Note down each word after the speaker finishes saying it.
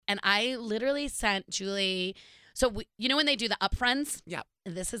And I literally sent Julie. So, you know when they do the upfronts? Yeah.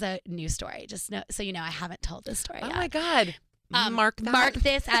 This is a new story. Just so you know, I haven't told this story yet. Oh, my God. Mark that. Mark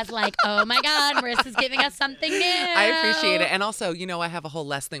this as like, oh, my God, Marissa's giving us something new. I appreciate it. And also, I have a whole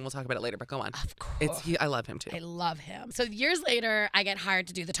Les thing. We'll talk about it later, but go on. Of course. I love him, too. I love him. So years later, I get hired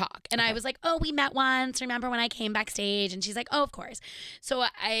to do the talk. And I was like, oh, we met once. Remember when I came backstage? And she's like, oh, of course. So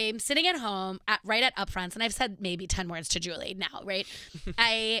I'm sitting at home right at upfronts. And I've said maybe 10 words to Julie now, right?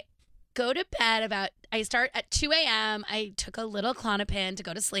 I go to bed I start at 2 a.m. I took a little Klonopin to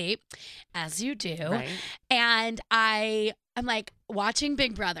go to sleep, as you do. Right. And I'm like watching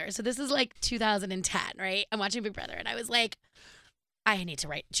Big Brother. So this is like 2010, right? I'm watching Big Brother. And I was like, I need to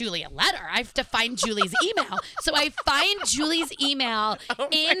write Julie a letter. I have to find Julie's email. So I find Julie's email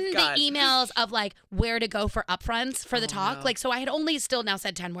in the emails of like where to go for upfronts for the talk. No. Like, so I had only still now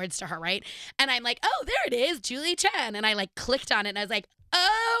said 10 words to her, right? And I'm like, oh, there it is, Julie Chen. And I like clicked on it and I was like,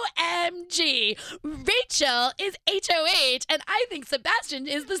 OMG, Rachel is HOH, and I think Sebastian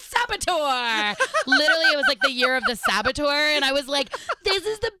is the saboteur. Literally, it was like the year of the saboteur, and I was like, this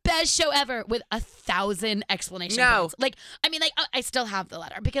is the best show ever with 1,000 explanation points. Like, I still have the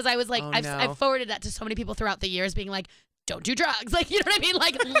letter because I was like, I've forwarded that to so many people throughout the years being like, don't do drugs. Like, you know what I mean?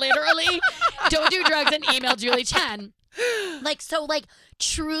 Like, literally, don't do drugs and email Julie Chen.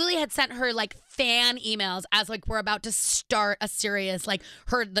 Truly had sent her like fan emails as like we're about to start a serious like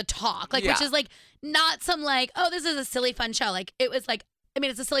the talk, like which is like not some like, oh, this is a silly fun show. Like it was like,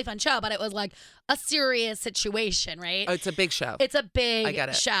 it's a silly fun show, but it was like a serious situation, right? Oh, it's a big show. It's a big I get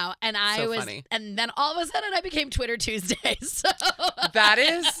it. show. And I was funny. And then all of a sudden I became Twitter Tuesday. So that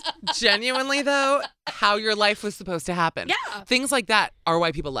is genuinely though how your life was supposed to happen. Yeah. Things like that are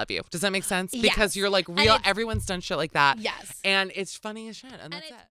why people love you. Does that make sense? Because you're like real, everyone's done shit like that. Yes. And it's funny as shit. And that's it.